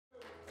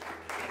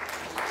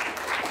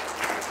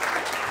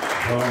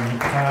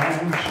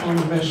Sometimes when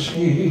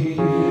misgivings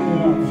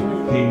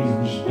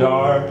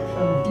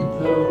darken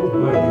the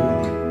way.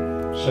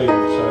 Sing it,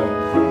 son.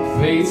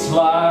 Fate's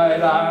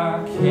light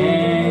I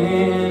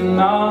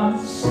cannot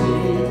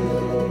see.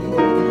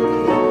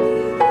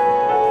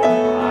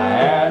 I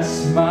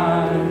ask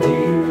my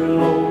dear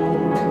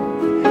Lord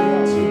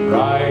to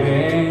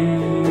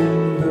brighten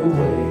the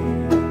way.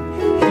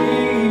 He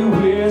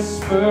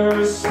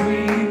whispers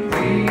sweet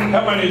peace.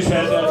 How many's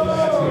had that?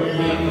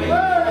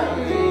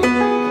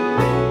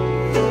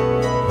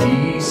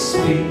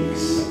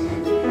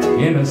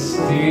 In a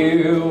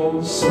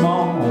still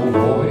small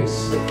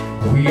voice,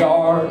 we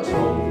are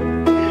told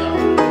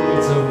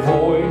it's a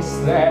voice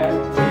that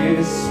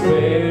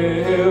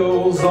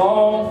dispels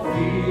all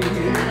fear.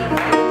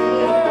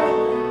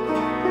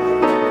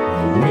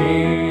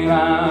 When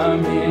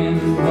I'm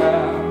in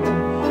doubt,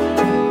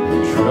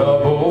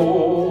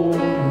 troubled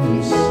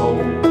soul,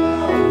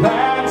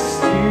 that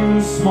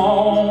still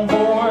small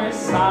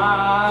voice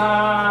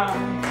I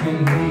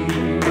can hear.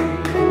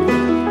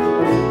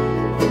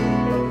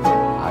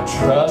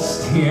 Trust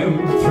Him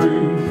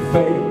through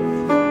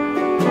faith,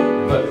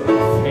 but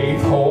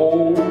faith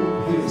holds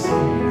His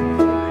hand.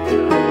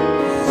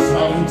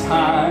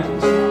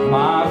 Sometimes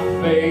my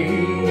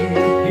faith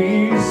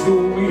is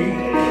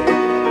weak,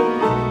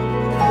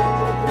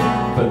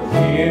 but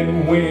then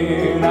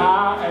when I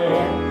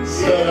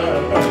answer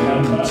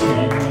to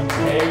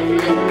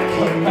take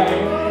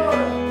command,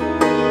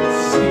 it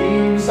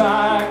seems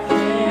I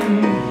can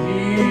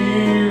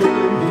hear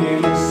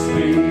Him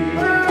speak.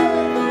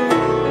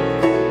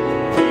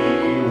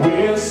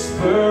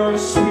 Whisper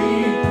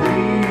sweet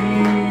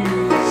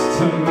peace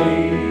to me.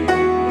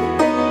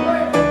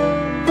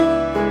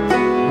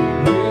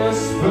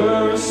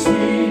 Whisper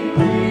sweet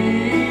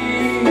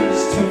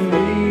peace to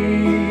me.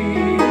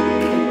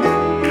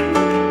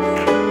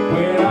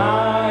 When I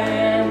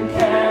am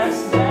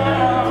cast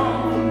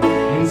down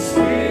in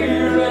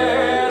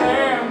spirit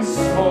and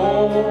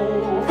soul,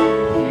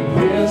 He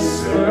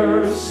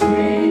whispers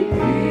sweet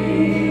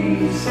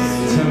peace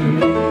to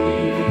me.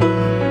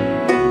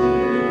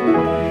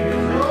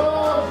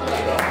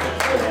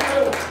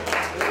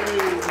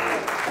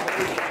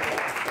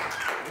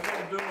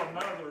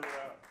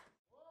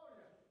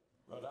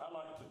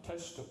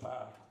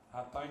 Testify. I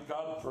thank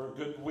God for a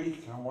good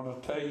week. I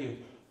want to tell you,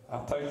 I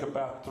think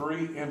about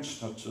 3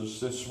 instances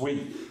this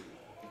week.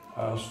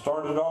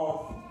 Started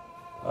off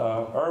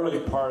early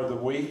part of the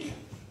week.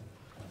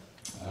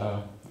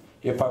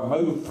 If I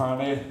move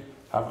funny,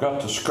 I've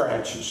got the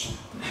scratches.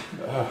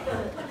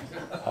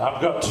 I've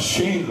got the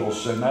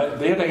shingles, and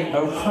that ain't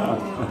no fun.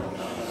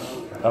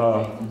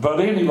 But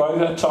anyway,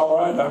 that's all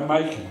right.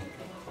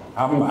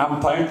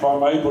 I'm thankful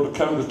I'm able to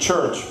come to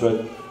church,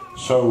 but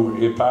so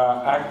if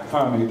I act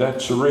funny,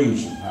 that's the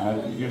reason.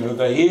 You know,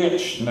 they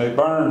itch and they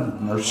burn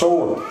and they're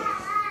sore.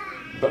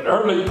 But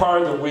early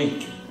part of the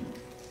week,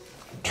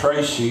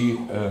 Tracy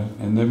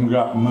and them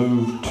got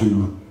moved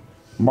to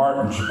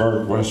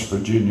Martinsburg, West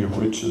Virginia,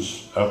 which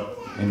is up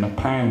in the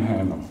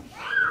Panhandle.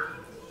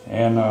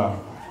 And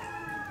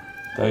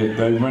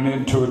they went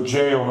into a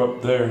jail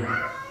up there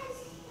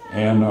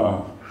and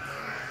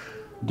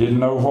didn't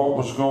know what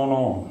was going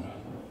on.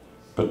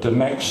 But the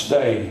next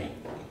day,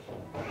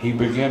 he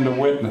began to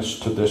witness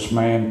to this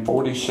man,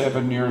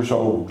 47 years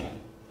old,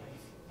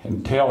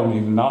 and telling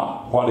him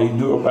not what he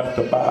knew about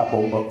the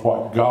Bible, but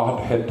what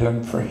God had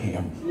done for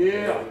him.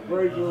 Yeah,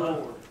 praise the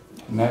Lord.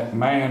 And that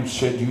man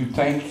said, "You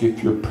think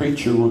if your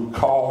preacher would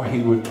call, he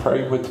would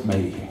pray with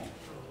me?"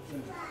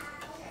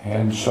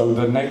 And so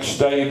the next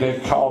day they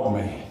called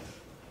me,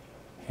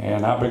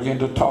 and I began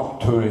to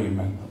talk to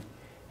him, and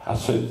I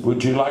said,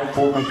 "Would you like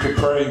for me to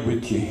pray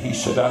with you?" He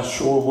said, "I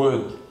sure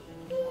would."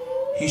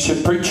 He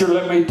said, "Preacher,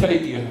 let me tell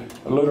you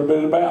a little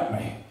bit about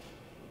me."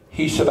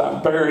 He said,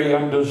 "I'm very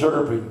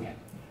undeserving."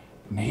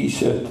 And he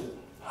said,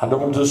 "I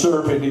don't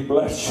deserve any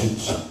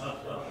blessings."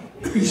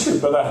 He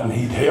said, "But I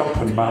need help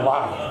in my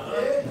life."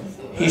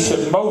 He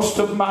said, "Most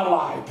of my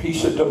life," he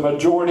said, "the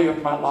majority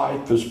of my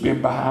life has been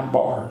behind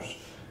bars.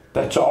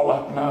 That's all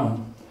I've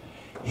known."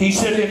 He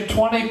said, "In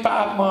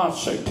 25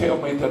 months, they tell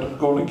me that I'm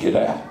going to get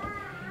out."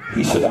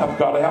 He said, "I've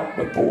got out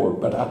before,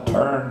 but I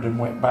turned and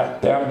went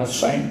back down the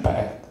same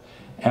path.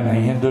 And I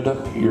ended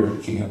up here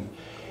again."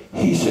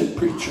 He said,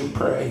 "Preacher,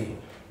 pray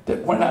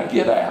that when I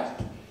get out,"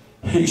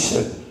 he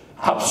said,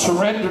 "I've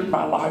surrendered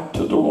my life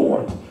to the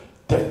Lord,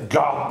 that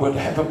God would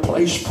have a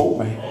place for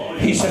me."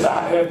 He said,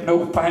 "I have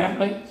no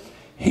family."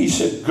 He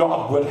said,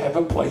 "God would have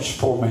a place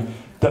for me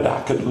that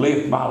I could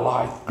live my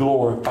life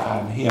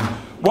glorifying Him."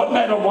 Wasn't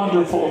that a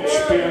wonderful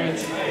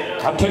experience?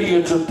 I tell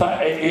you,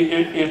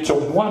 it's a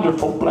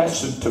wonderful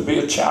blessing to be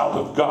a child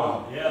of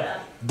God.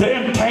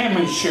 Then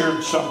Tammy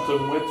shared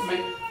something with me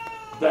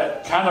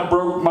that kind of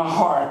broke my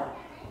heart.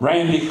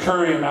 Randy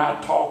Curry and I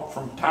talk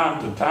from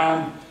time to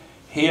time.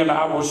 He and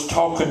I was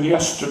talking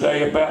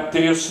yesterday about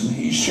this, and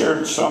he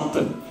shared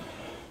something.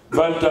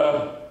 But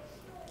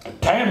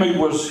Tammy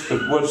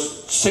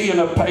was seeing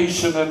a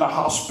patient in the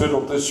hospital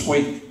this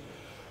week.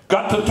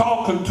 Got to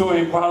talking to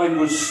him while he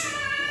was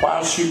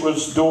while she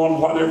was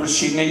doing whatever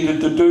she needed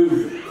to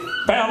do.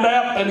 Found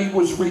out that he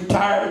was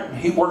retired.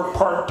 He worked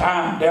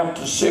part-time down at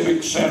the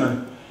Civic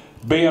Center,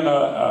 being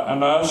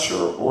an usher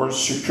or a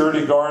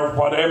security guard,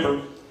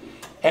 whatever.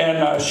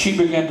 And she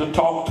began to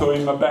talk to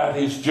him about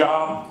his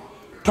job.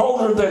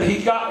 Told her that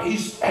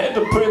he's had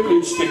the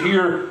privilege to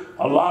hear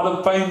a lot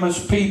of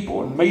famous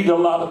people and meet a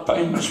lot of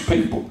famous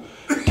people.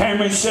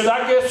 Tammy said,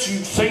 I guess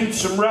you've seen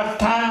some rough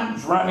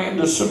times, run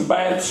into some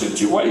bad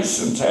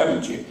situations,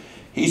 haven't you?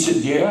 He said,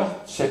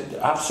 yeah. Said,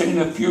 I've seen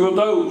a few of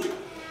those.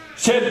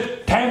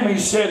 Said, Tammy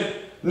said,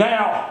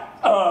 now,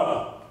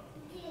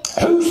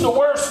 who's the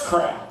worst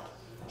crowd?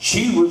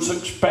 She was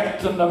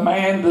expecting the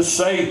man to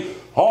say,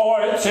 oh,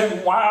 it's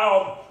them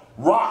wild,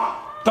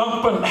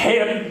 rock-thumping,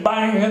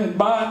 head-banging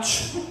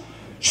bunch.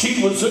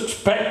 She was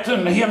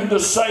expecting him to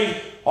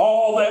say,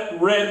 all that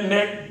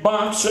redneck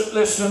bunch that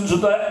listens to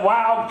that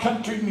wild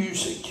country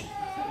music.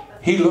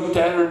 He looked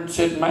at her and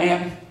said,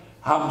 ma'am,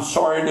 I'm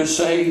sorry to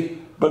say,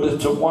 but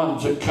it's the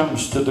ones that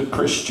comes to the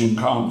Christian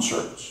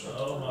concerts.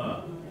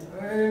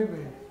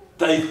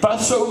 They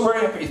fuss over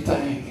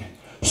everything.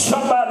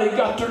 Somebody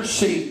got their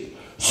seat.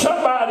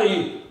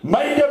 Somebody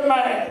made them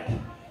mad.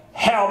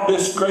 How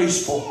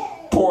disgraceful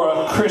for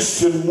a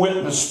Christian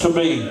witness to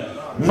be.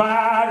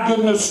 My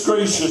goodness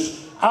gracious.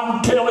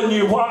 I'm telling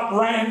you what,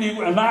 Randy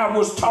and I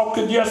was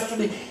talking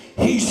yesterday.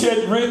 He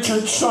said,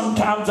 Richard,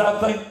 sometimes I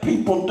think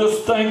people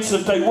just think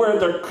that they wear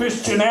their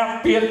Christian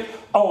outfit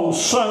on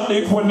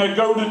Sunday when they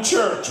go to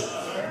church.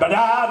 But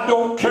I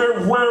don't care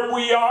where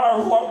we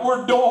are, what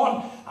we're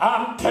doing.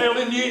 I'm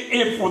telling you,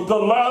 if with the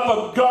love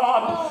of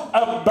God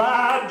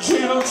abides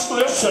in us,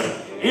 listen,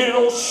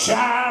 it'll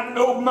shine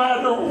no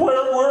matter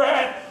where we're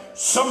at.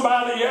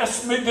 Somebody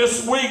asked me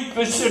this week,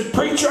 they said,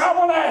 preacher, I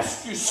want to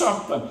ask you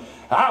something.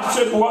 I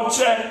said, what's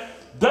that?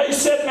 They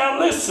said, now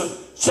listen,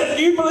 said,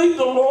 do you believe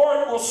the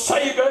Lord will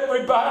save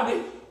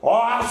everybody? Oh,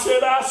 I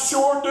said, I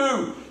sure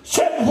do.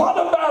 Said, what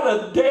about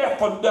a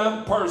deaf and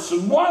dumb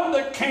person? One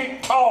that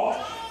can't talk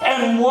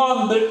and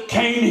one that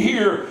can't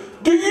hear.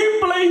 Do you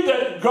believe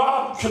that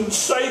God can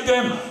save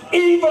them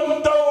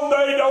even though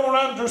they don't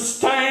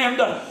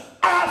understand?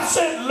 I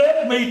said,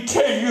 let me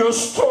tell you a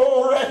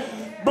story.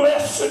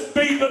 Blessed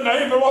be the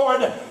name of the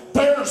Lord.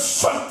 There's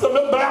something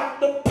about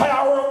the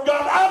power of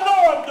God. I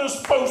know I'm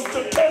just supposed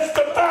to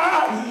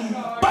testify.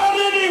 But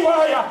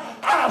anyway,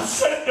 I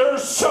said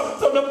there's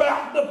something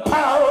about the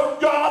power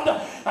of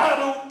God. I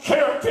don't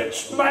care if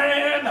it's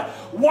man,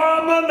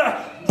 woman,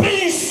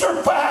 beast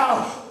or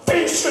fowl,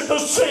 fish in the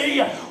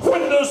sea.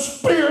 When the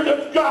Spirit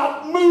of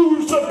God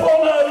moves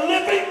upon a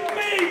living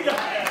being,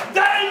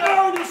 they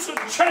notice a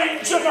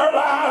change in their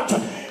lives.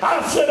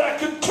 I said I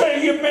could tell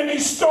you many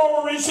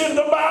stories in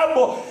the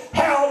Bible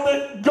how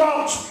that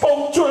God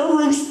spoke to a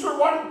rooster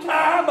one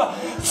time,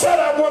 said,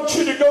 I want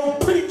you to go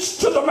preach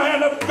to the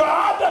man of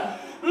God.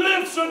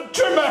 Listen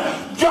to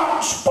me.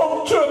 God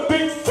spoke to a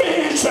big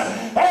fish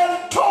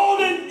and told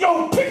him,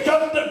 go pick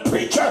up the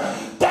preacher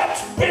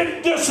that's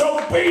been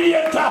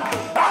disobedient.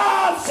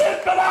 I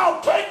said, but I'll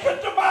take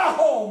it to my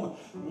home.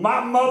 My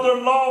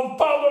mother-in-law and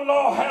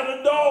father-in-law had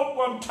a dog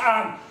one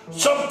time.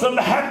 Something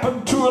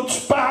happened to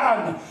its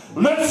spine.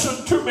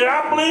 Listen to me.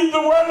 I believe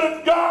the word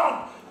of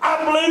God.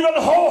 I believe it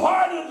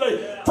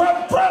wholeheartedly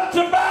from front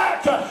to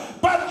back.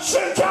 But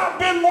since I've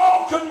been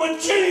walking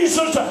with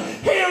Jesus,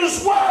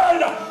 His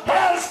word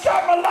has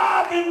come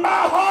alive in my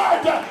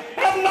heart.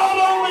 And not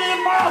only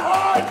in my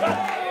heart,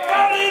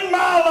 but in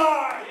my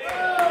life.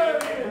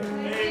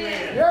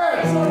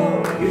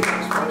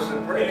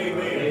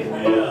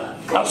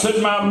 I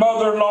said my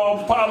mother-in-law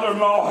and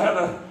father-in-law had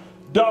a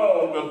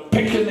dog, a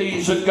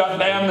Pekingese that got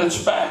down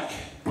its back.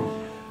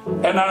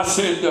 And I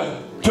said,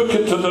 took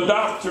it to the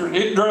doctor, and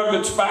it drug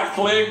its back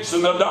legs.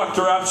 And the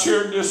doctor, I've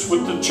shared this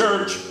with the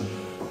church,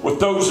 with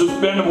those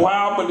that's been a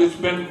while, but it's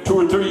been 2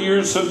 or 3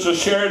 years since I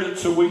shared it,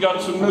 so we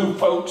got some new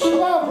folks.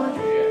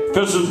 If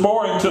this is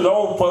boring to the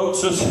old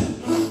folks, just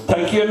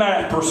take you a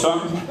nap or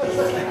something.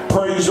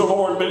 Praise the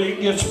Lord, but it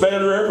gets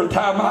better every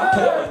time I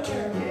tell it.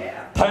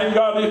 Thank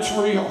God it's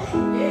real.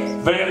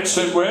 Van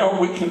said, well,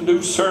 we can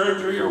do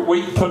surgery or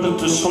we can put it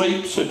to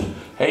sleep. Said,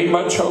 ain't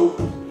much hope.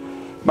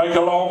 Make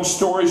a long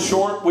story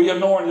short, we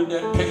anointed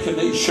that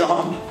Pekingese,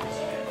 Sean.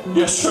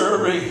 Yes,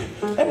 sir.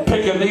 That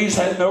Pekingese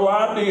had no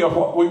idea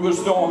what we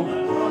was doing.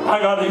 I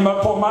got him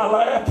up on my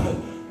lap,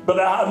 but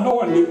I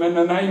anointed him in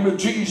the name of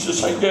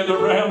Jesus. They gathered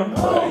around and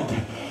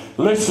prayed.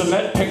 Listen,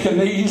 that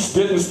Pekingese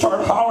didn't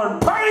start hollering,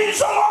 praise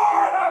the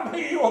Lord, I'm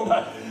healed.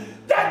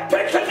 That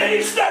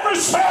Pekingese never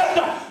said,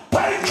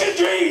 thank you,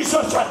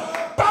 Jesus.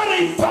 But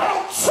he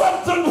felt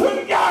something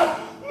when God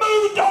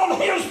moved on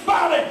his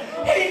body.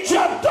 He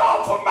jumped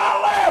off of my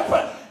lap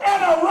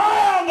and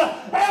around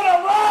and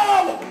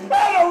around and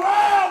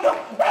around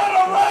and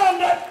around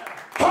that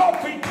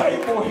coffee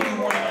table he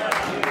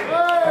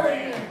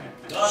went.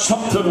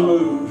 Something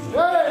moved.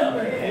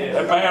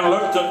 That man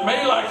looked at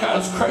me like I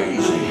was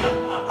crazy.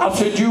 I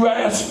said, you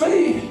asked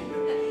me?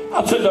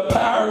 I said, the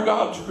power of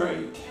God's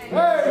great.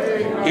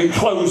 In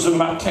closing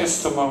my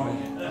testimony,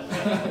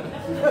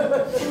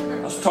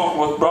 I was talking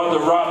with Brother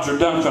Roger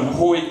Duncan.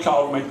 Hoy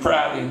called me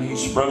Friday and he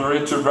said, Brother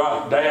Richard,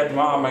 Dad and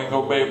Mom ain't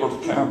going to be able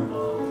to come.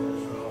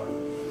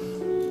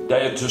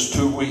 Dad's just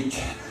too weak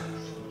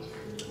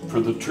for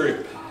the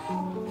trip.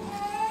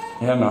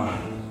 And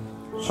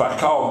so I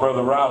called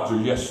Brother Roger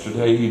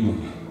yesterday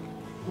evening.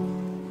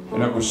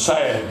 And it was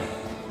sad.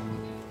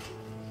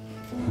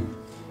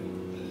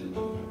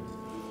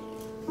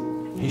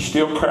 He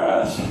still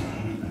cries.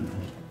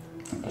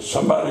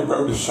 Somebody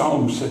wrote a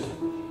song that said,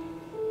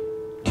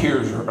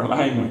 tears are a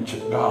language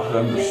that God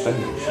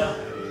understands.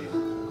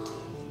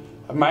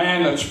 A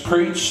man that's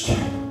preached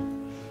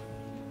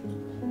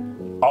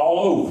all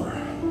over,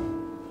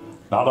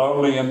 not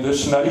only in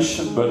this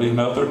nation, but in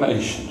other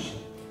nations.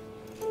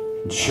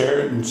 And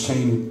shared and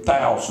seen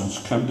thousands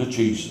come to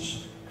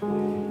Jesus.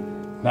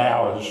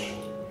 Now has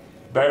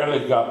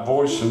barely got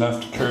voice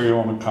enough to carry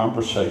on a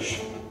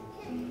conversation.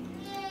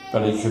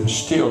 But he can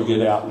still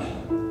get out.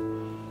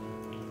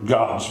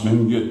 God's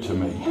been good to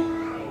me.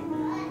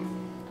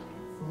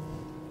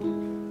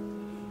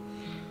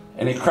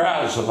 And he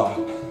cries a lot.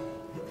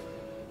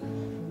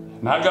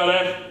 And I got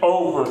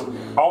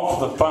off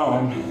the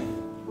phone.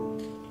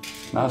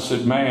 And I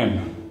said,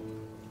 man.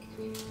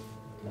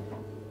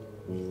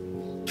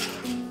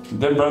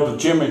 Then Brother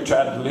Jimmy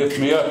tried to lift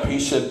me up. He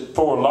said,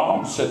 before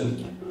long,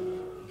 said,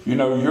 you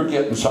know, you're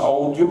getting so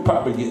old, you'll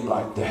probably get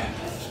like that.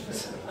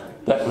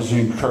 That was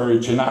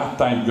encouraging. I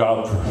thank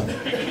God for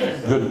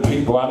good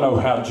people. I know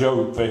how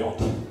Job felt.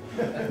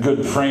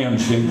 Good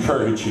friends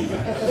encourage you.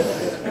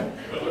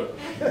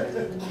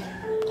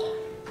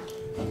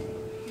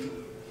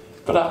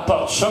 But I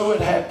thought, so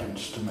it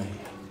happens to me.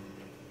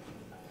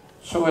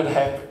 So it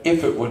happened.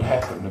 If it would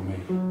happen to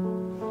me,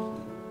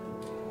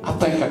 I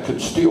think I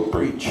could still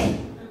preach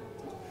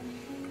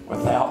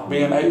without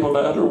being able to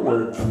utter a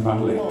word from my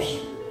lips.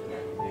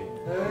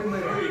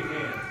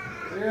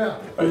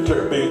 Right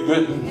there be a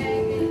good one.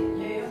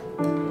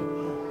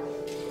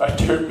 Right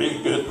there be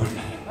a good one.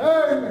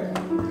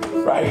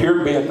 Right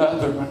here be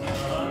another one.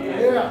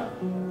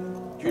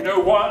 You know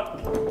what?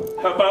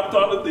 Have I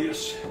thought of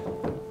this?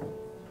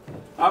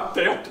 I've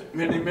felt it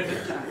many, many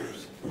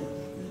times.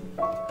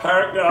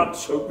 Power of God's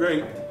so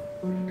great.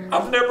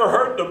 I've never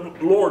heard the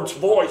Lord's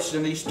voice,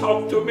 and He's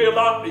talked to me a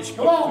lot. He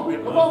spoke to me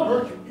a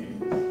lot.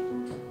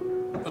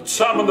 But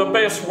some of the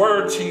best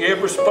words He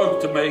ever spoke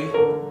to me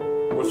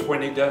was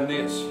when He done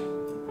this.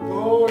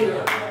 Oh,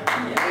 yeah.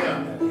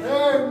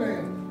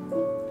 Amen.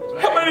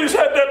 How many's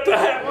had that to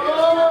happen?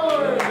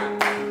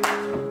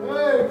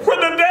 When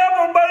the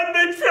devil made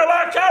me feel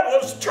like I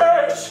was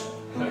trash,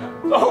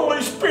 the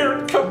Holy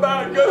Spirit come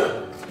by and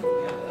go,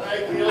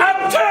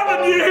 I'm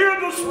telling you here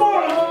this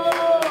morning,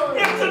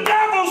 if the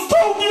devil's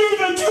told you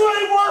that you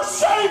ain't worth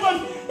saving,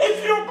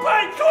 if you'll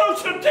pay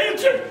close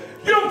attention,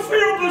 you'll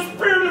feel the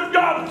Spirit of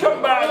God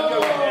come by and go.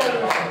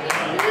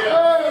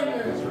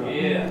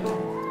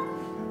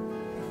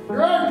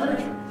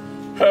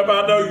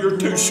 I know you're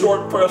too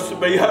short for us to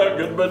be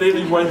hugging, but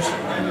anyways,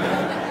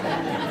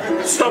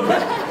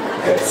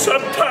 sometimes,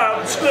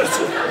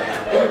 listen,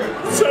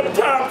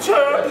 sometimes,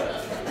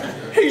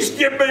 He's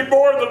given me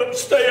more than a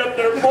stand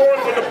there, more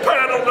than a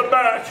pat on the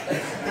back.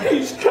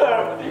 He's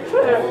coming. He's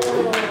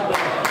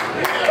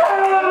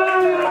coming.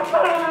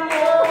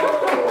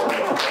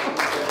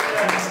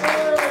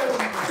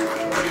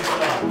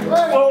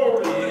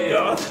 Glory to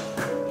God.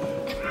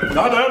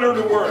 Not utter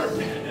the word.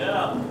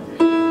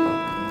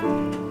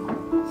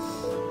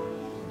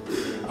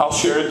 I'll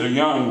share the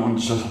young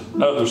ones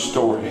another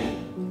story.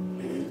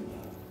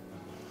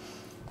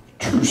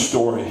 True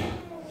story.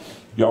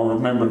 Y'all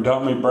remember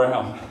Dummy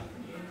Brown?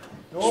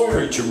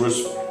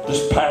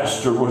 This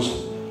pastor was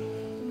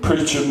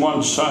preaching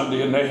one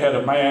Sunday, and they had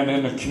a man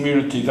in the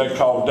community they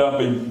called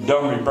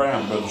Dummy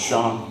Brown, Brother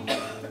Sean.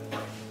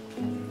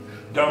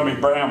 Dummy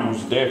Brown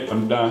was deaf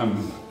and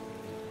dumb.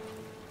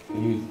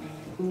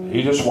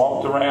 He just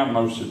walked around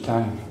most of the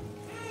time.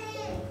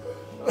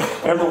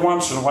 Every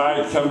once in a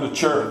while he'd come to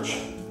church.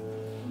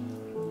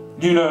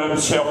 You know them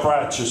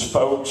self-righteous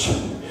folks.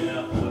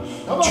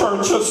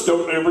 Churches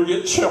don't ever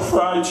get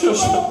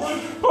self-righteous.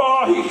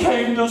 Oh, he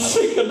came to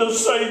seek and to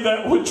save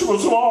that which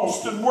was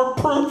lost, and we're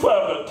proof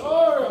of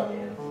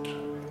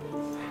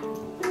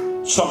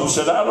it. Some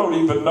said, I don't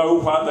even know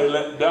why they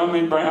let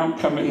Dummy Brown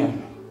come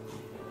in.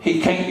 He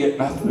can't get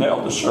nothing out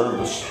of the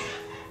service.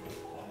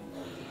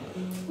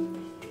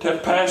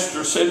 That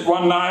pastor said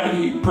one night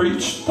he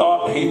preached, he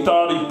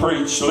thought he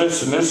preached.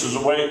 Listen, this is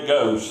the way it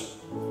goes.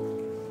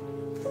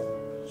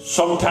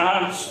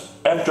 Sometimes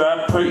after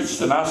I preached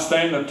and I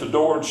stand at the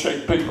door and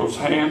shake people's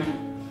hand,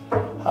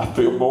 I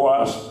feel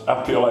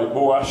like,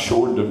 boy, I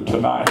shored them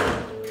tonight.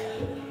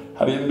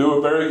 I didn't do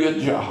a very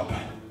good job.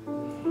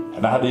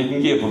 And I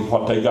didn't give them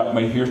what they got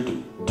me here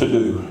to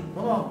do.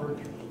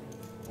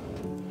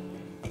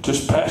 But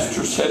this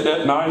pastor said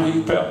that night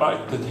he felt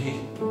like that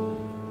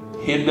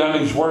he had done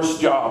his worst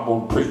job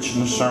on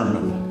preaching the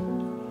sermon.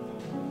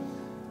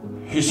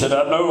 He said,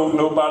 I know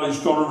nobody's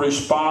going to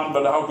respond,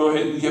 but I'll go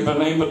ahead and give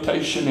an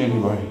invitation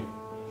anyway.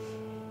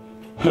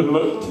 and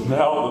looked, and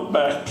out the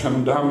back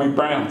come Dummy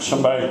Brown.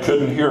 Somebody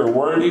couldn't hear a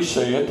word he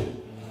said,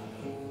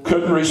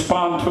 couldn't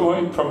respond to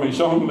him from his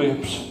own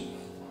lips.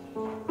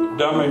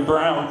 Dummy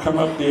Brown come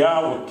up the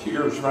aisle with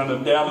tears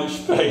running down his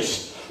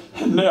face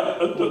and knelt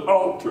at the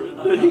altar.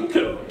 And he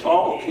couldn't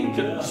talk, he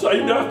couldn't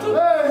say nothing.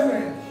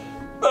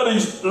 But he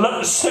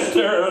sat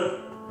there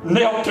and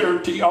knelt there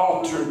at the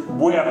altar and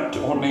wept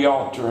on the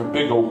altar, a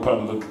big old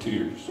puddle of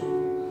tears.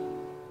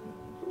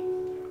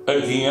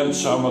 Again,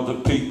 some of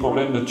the people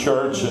in the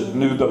church that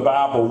knew the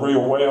Bible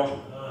real well.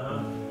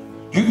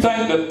 You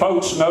think that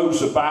folks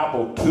knows the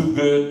Bible too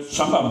good?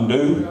 Some of them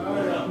do.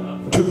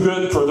 Too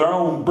good for their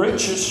own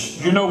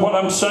britches. You know what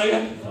I'm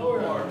saying?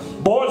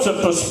 Boys,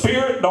 if the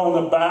Spirit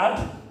don't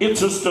abide, it's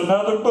just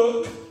another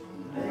book.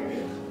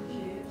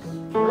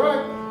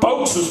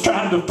 Folks is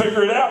trying to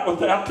figure it out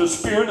without the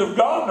Spirit of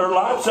God in their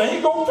lives. They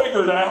ain't going to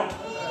figure it out.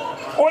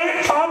 Well,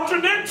 it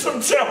contradicts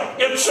itself.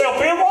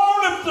 It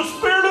won't if the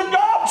Spirit of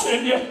God's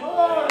in you.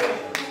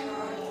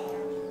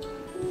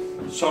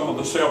 Some of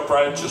the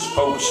self-righteous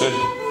folks said,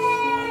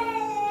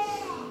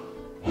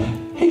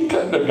 he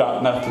couldn't have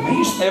got nothing.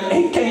 He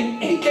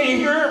can't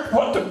hear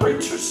what the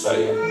preacher's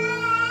saying.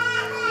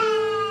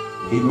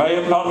 He may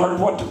have not heard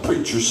what the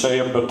preacher's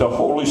saying, but the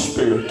Holy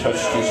Spirit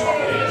touched his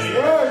heart.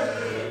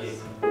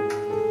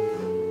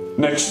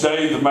 Next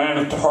day, the man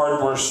at the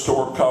hardware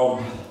store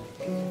called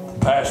the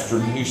pastor,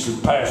 and he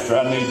said, Pastor,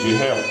 I need your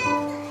help.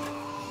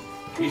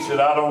 He said,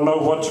 I don't know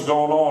what's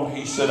going on.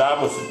 He said,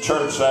 I was at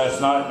church last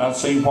night and I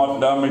seen what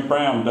Dummy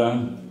Brown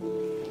done.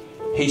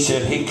 He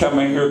said, he come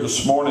in here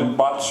this morning and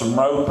bought some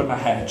rope and a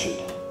hatchet.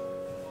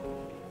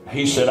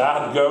 He said,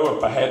 I'd go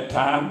if I had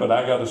time, but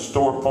I got a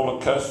store full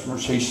of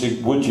customers. He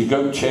said, would you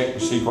go check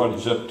and see what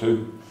he's up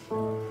to?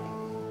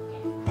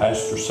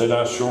 Pastor said,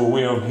 I sure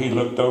will. And he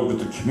looked over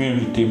the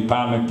community and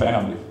finally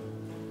found him.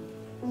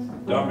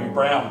 Dummy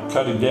Brown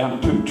cut him down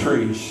 2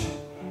 trees,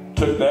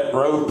 took that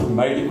rope and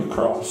made him a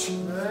cross.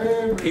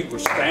 He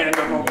was standing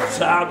on the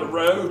side of the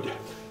road,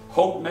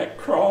 holding that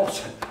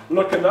cross,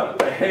 looking up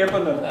to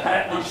heaven and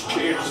patting his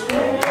chest.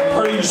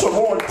 Praise the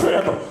Lord,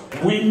 Trevor.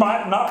 We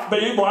might not be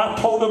able, I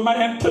told a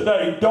man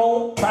today,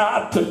 don't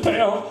try to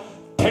tell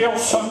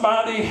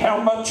somebody how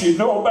much you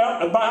know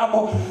about the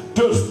Bible.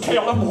 Just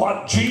tell them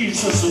what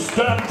Jesus has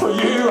done for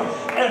you,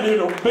 and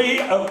it'll be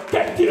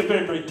effective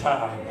every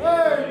time.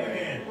 Amen.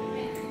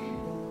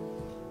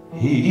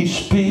 He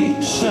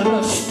speaks in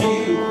a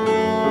still,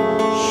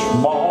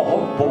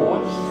 small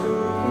voice.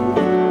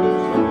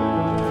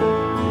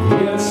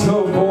 It's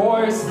a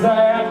voice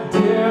that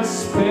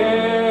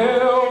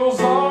dispels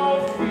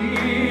all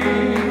fear.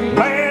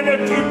 Man,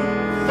 if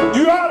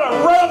you ought to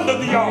run to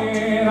the altar.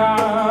 When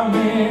I'm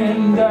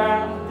in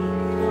doubt,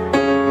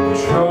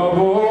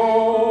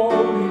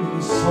 troubled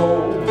in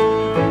soul,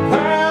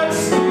 that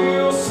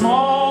still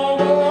small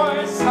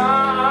voice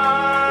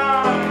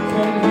I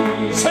can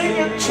hear. Sing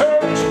it, church.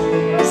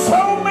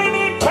 So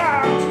many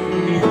times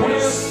he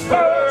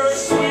whispers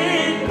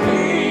sweet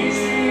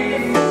peace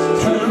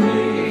to me.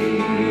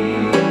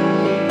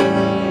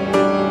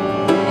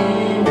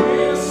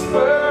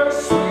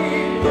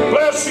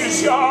 Bless you,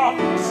 y'all.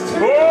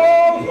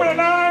 Oh, when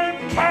I'm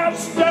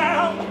cast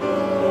down.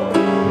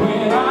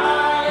 When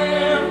I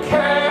am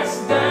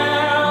cast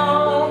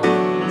down,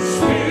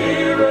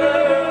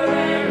 spirit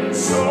and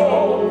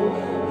soul,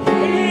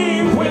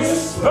 He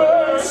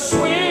whispers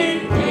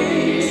sweet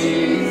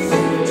peace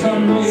to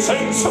me.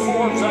 Sing some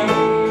more, Zack.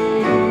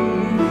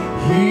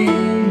 He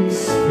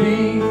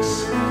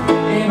speaks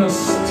in a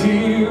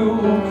still,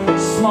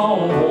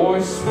 small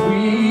voice,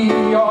 we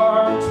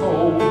are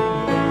told.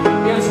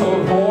 It's a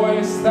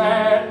voice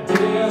that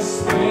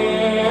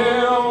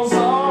dispels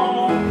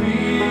all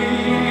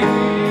fear.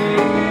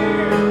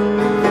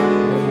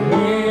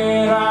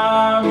 When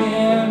I'm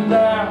in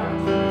doubt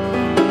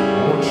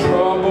or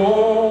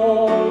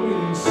troubled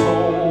in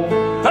soul,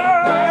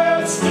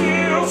 That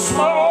still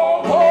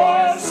small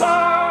voice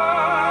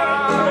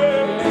I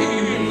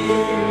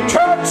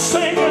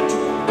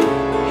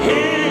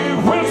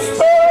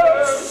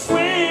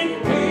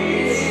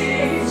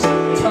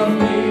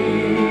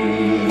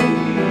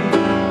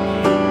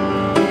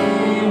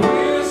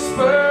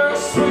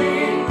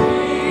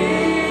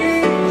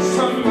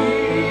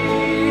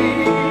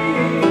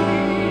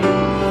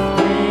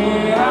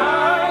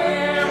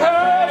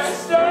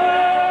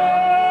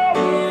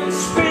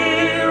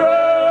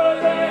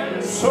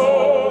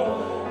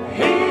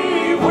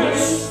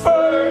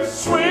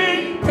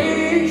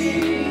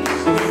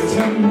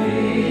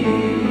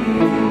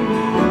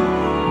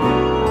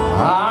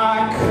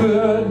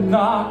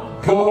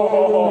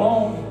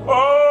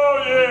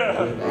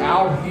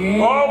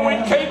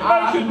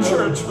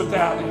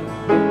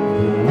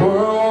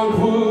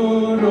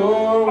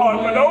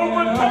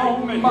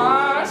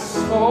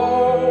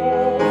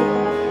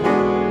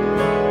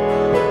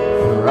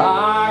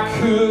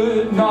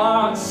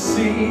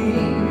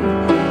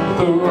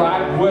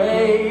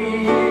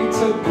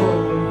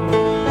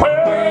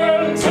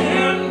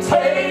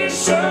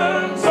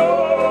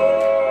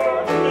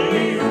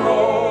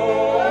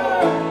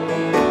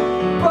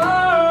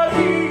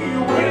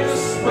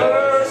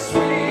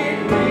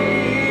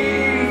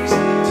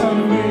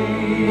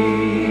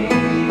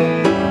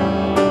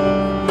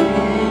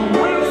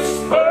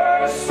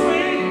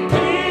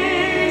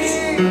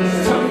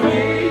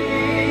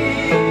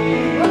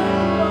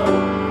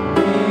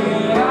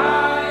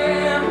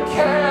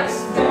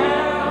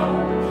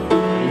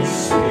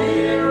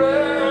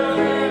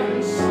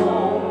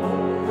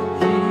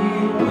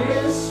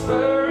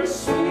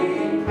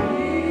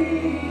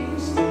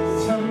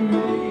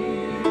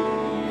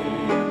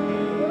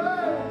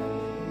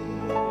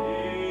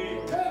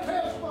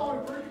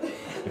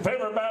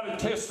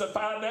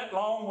that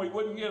long, we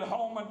wouldn't get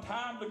home in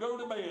time to go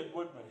to bed,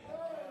 would we?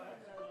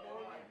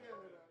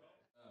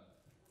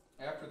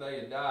 After they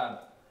had died,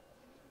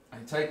 they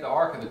take the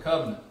Ark of the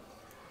Covenant.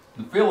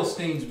 The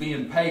Philistines,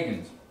 being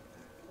pagans,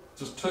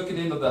 just took it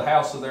into the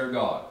house of their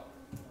God.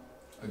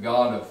 A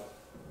God of,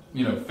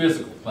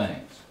 physical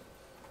things.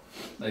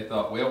 They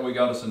thought, well, we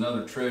got us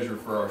another treasure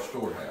for our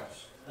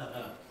storehouse.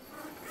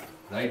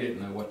 They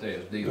didn't know what they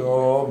was dealing with.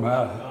 Oh,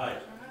 my.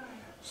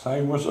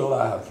 Same was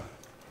alive.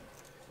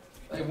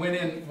 They went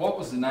in, what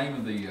was the name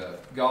of the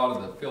God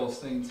of the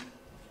Philistines?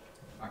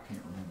 I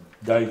can't remember.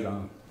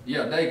 Dagon.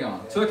 Yeah,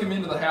 Dagon. Took him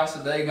into the house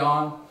of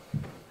Dagon.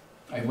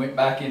 They went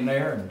back in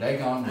there, and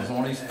Dagon was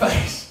on his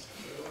face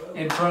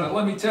in front of.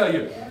 Let me tell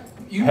you,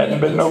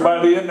 hadn't been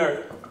nobody in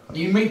there.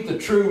 You meet the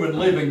true and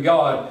living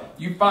God.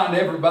 You find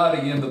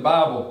everybody in the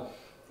Bible.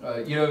 I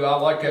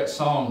like that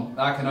song,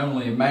 I Can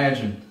Only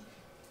Imagine.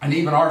 And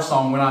even our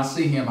song, when I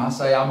see him, I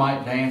say I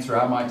might dance or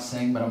I might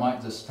sing, but I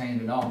might just stand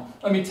in awe.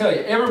 Let me tell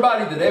you,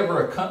 everybody that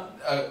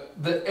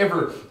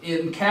ever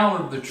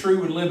encountered the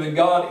true and living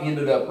God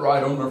ended up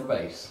right on their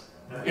face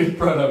in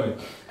front of him.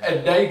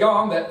 And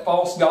Dagon, that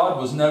false god,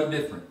 was no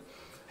different.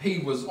 He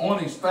was on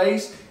his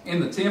face in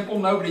the temple.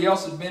 Nobody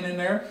else had been in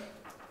there.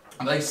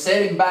 They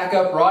set him back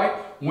upright,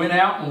 went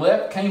out and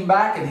left, came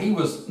back, and he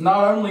was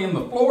not only in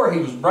the floor, he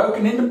was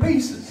broken into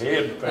pieces.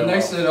 And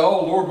they said,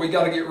 oh, Lord, we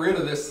got to get rid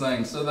of this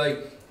thing. So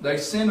they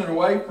sent it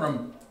away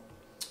from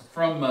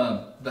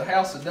the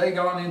house of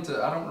Dagon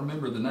into, I don't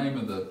remember the name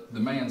of the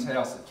man's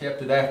house that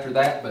kept it after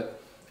that,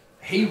 but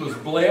he was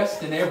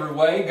blessed in every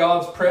way.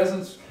 God's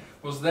presence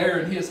was there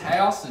in his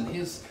house, and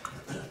his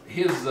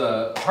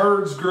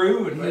herds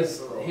grew, and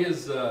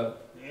his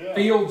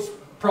fields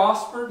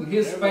prospered, and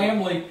his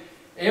family,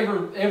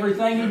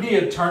 everything he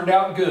did turned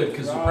out good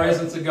because the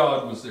presence of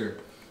God was there.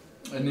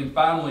 And then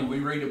finally we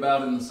read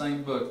about in the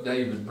same book,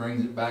 David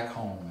brings it back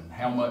home, and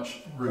how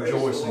much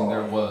rejoicing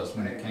there was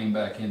when it came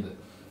back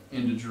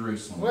into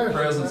Jerusalem. The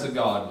presence of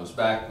God was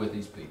back with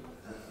his people.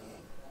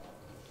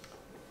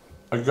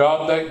 A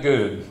God that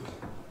good.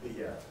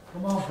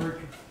 Come on, preacher.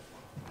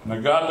 And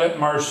a God that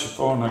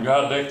merciful, and a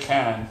God that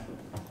kind.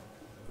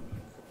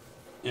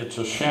 It's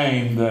a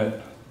shame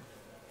that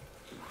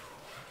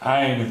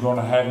I ain't going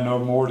to have no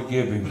more to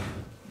give him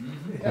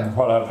than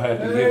what I've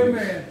had to give him.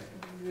 Amen.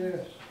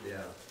 Yes.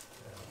 Yeah.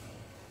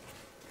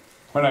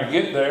 When I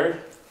get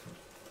there,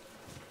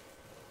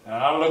 and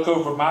I look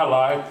over my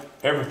life,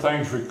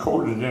 everything's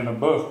recorded in a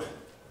book.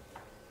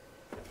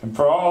 And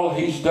for all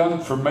he's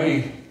done for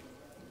me,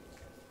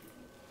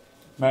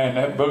 man,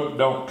 that book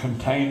don't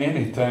contain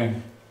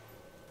anything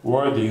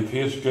worthy of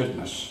his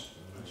goodness.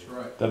 That's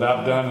right. That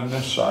I've done in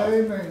this life.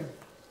 Amen.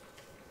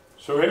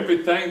 So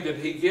everything that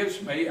he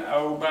gives me, I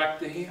owe back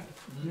to him.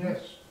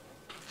 Yes.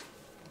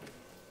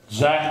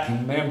 Zack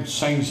and them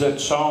sings that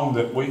song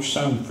that we've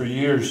sung for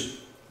years.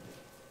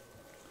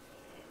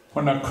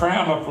 When the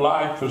crown of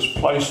life was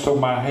placed on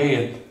my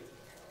head,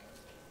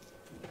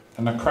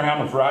 and the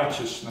crown of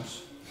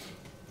righteousness,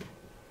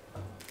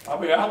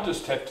 I'll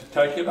just have to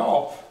take it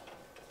off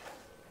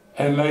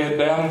and lay it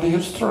down at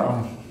his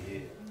throne.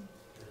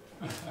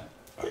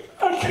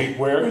 I can't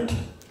wear it.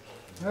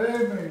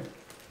 Amen.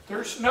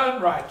 There's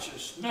none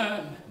righteous,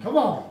 none. Come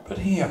on. But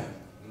him.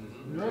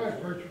 You're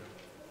right, preacher.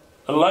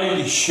 A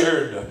lady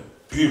shared a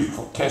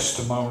beautiful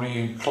testimony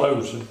in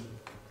closing.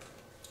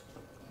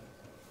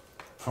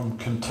 From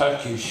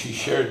Kentucky, she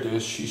shared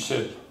this. She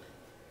said,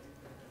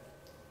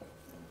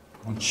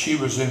 when she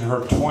was in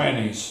her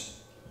 20s,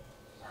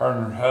 her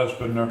and her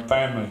husband and her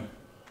family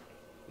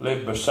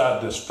lived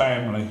beside this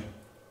family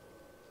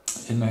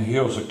in the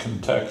hills of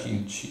Kentucky.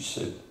 And she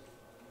said,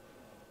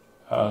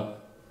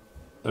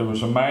 there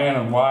was a man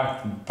and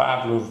wife and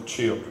 5 little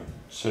children.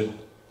 Said,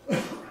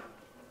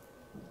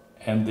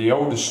 and the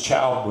oldest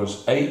child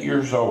was 8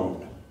 years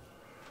old.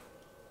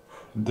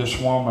 This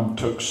woman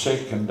took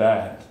sick and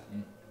died.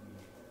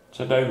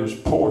 Said they was a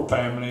poor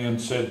family,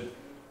 and said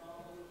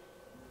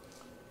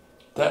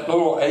that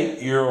little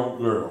 8-year-old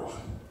girl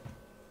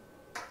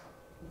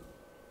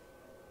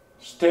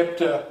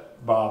stepped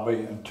up, Bobby,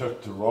 and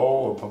took the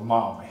role of a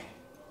mommy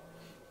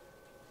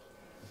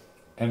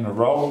and the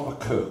role of a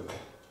cook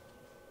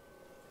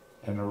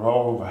and the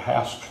role of a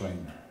house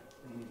cleaner.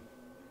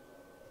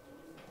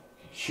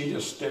 She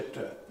just stepped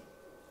up.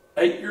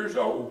 8 years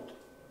old.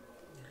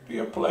 Be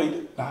up late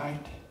at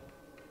night.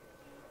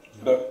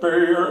 Get up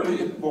very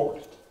early in the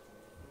morning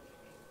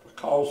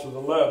because of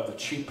the love that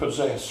she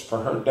possessed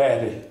for her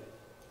daddy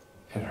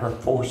and her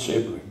 4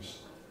 siblings.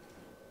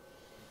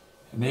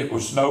 And it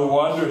was no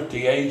wonder at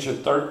the age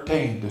of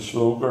 13, this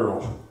little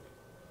girl,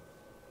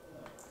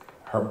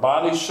 her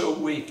body so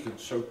weak and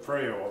so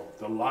frail of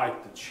the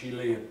life that she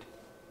lived,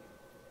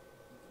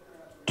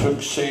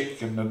 took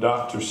sick, and the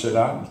doctor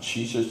said,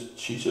 she's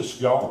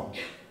just gone.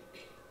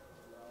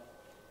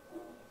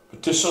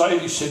 But this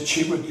lady said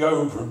she would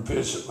go over and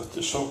visit with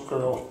this old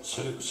girl, and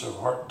said it was so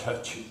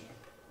heart-touching.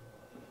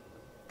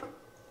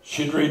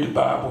 She'd read the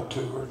Bible to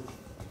her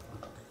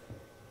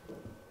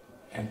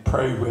and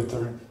pray with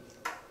her.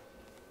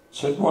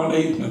 Said one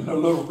evening the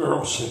little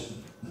girl said,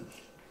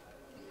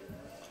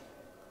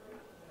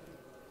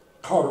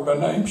 Called her by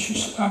name. She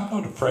said, I'm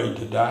not afraid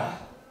to die.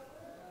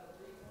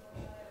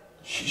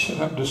 She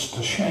said, I'm just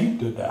ashamed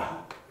to die.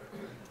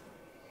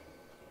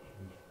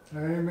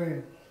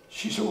 Amen.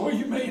 She said, what do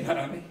you mean,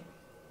 honey?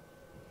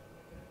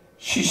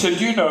 She said,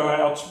 you know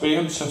how it's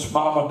been since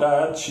Mama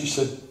died. She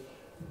said,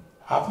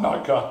 I've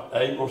not got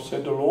able.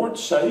 Said, the Lord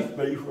saved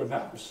me when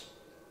I was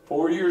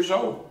 4 years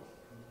old.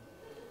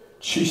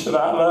 She said,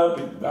 I love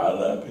him. I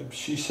love him.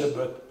 She said,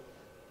 but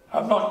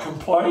I'm not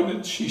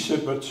complaining. She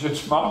said, but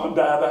since Mama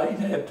died, I ain't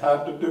had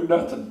time to do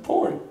nothing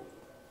for him.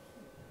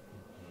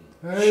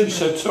 Amen. She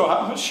said, so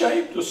I'm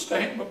ashamed to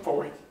stand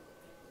before him.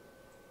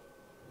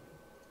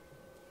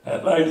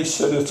 That lady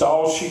said it's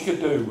all she could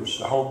do was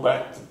to hold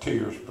back the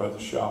tears, Brother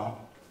Sean.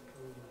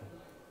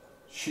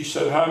 She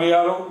said, honey,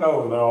 I don't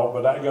know it all,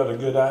 but I got a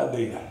good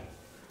idea.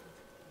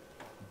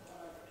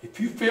 If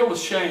you feel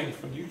ashamed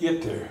when you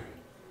get there,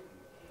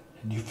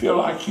 and you feel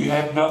like you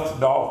have nothing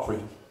to offer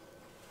him,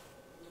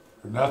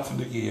 or nothing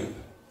to give,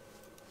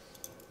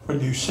 when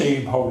you see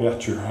him, hold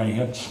out your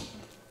hands.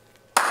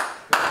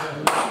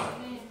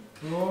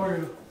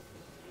 Glory.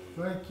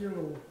 Thank you,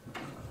 Lord.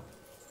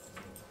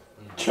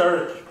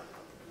 Church,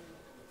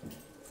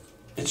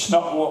 it's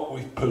not what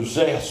we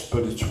possess,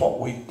 but it's what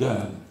we've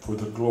done for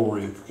the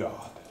glory of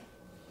God.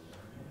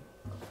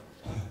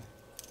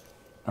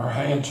 Our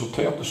hands will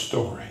tell the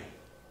story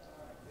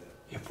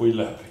if we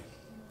love him.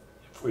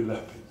 If we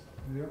love him.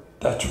 Yep.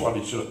 That's what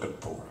he's looking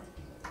for.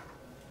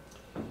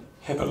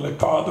 Heavenly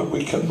Father,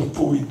 we come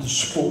before you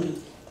this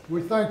morning.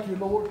 We thank you,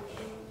 Lord.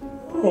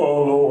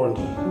 Oh, Lord.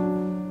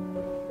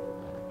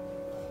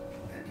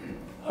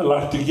 I'd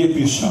like to give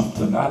you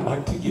something. I'd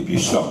like to give you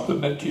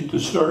something that you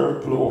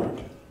deserve,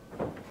 Lord.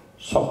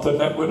 Something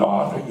that would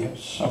honor you.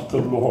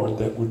 Something, Lord,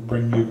 that would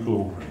bring you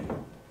glory.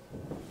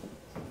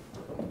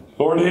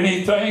 Lord,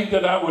 anything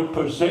that I would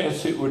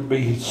possess, it would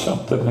be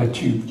something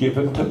that you've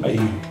given to me.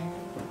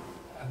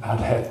 And I'd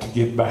have to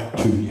give back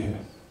to you.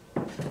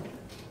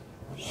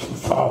 So,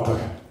 Father,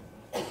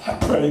 I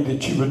pray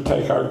that you would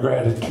take our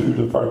gratitude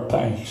of our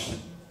thanks.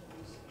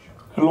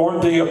 And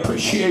Lord, the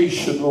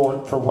appreciation,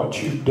 Lord, for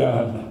what you've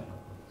done.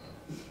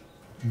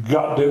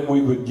 God, that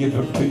we would give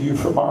them to you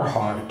from our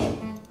heart.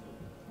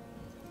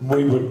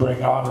 We would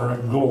bring honor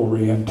and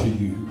glory unto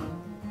you.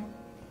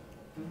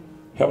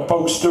 Help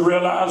folks to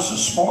realize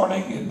this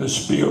morning in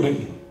this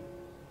building,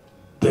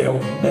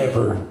 they'll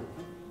never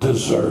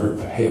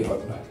deserve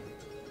heaven.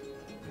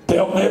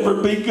 They'll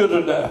never be good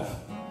enough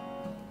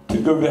to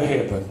go to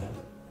heaven.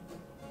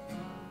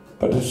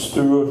 But it's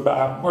through and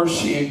by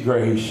mercy and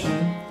grace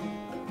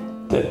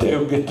that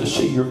they'll get to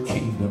see your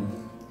kingdom.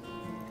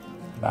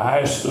 And I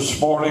ask this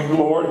morning,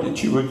 Lord,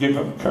 that you would give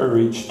them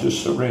courage to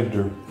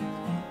surrender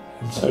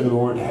and say,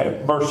 Lord,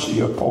 have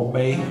mercy upon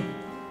me.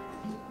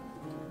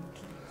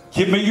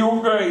 Give me your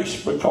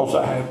grace because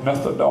I have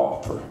nothing to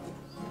offer.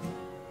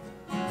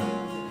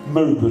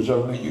 Move as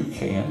only you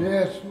can.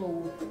 Yes,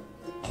 Lord.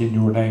 In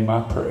your name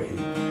I pray.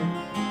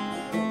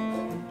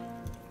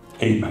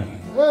 Amen.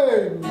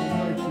 Amen.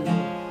 Thank you.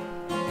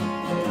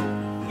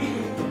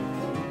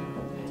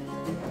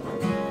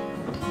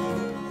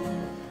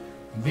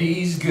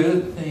 These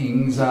good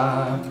things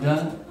I've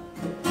done,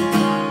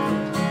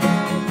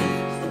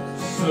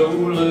 so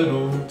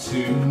little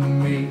to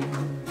me.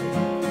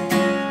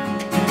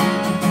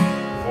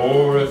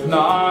 For if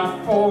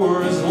not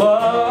for his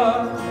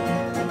love,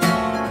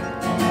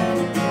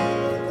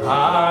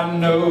 I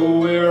know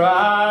where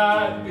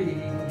I'd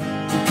be.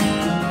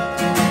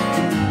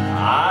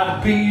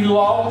 I'd be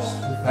lost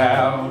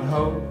without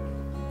hope,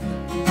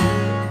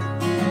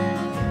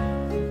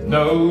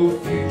 no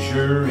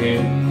future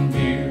in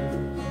view.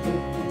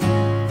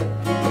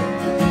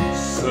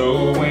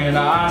 So when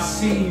I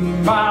see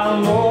my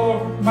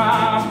Lord,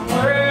 my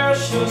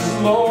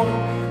precious Lord,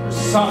 there's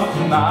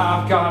something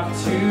I've got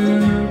to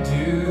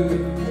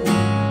do.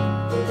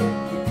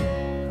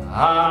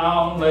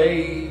 I'll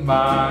lay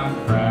my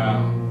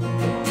crown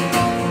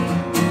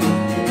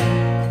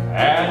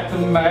at the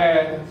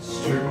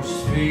Master's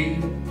feet.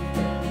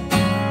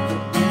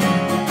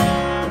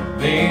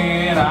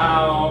 Then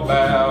I'll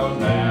bow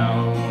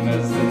down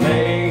as the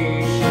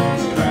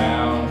nations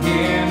crown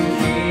him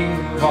King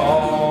of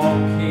all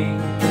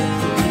kings.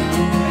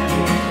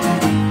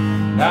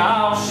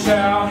 Now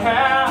shout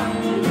hallelujah,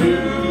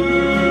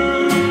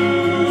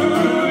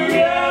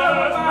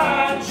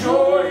 my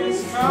joy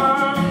is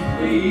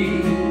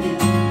complete.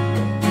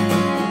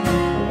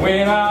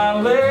 When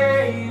I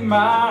lay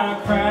my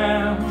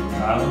crown,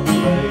 I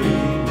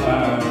lay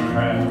my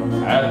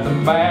crown at the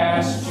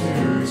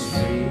Master's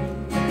feet.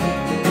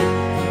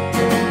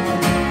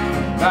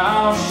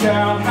 Now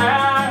shout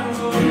hallelujah,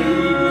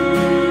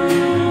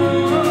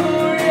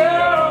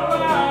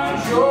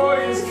 my joy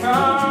is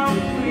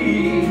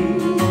complete.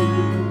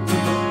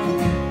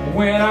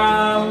 When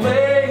I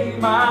lay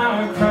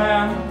my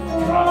crown,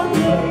 I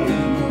lay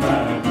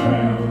my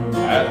crown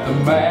at the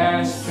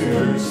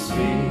Master's feet.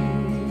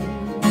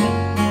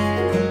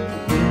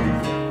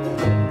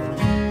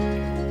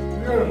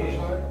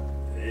 Beautiful.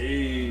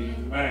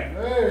 Amen.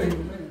 Amen.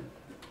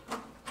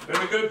 Been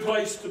a good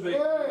place to be.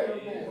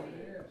 Amen.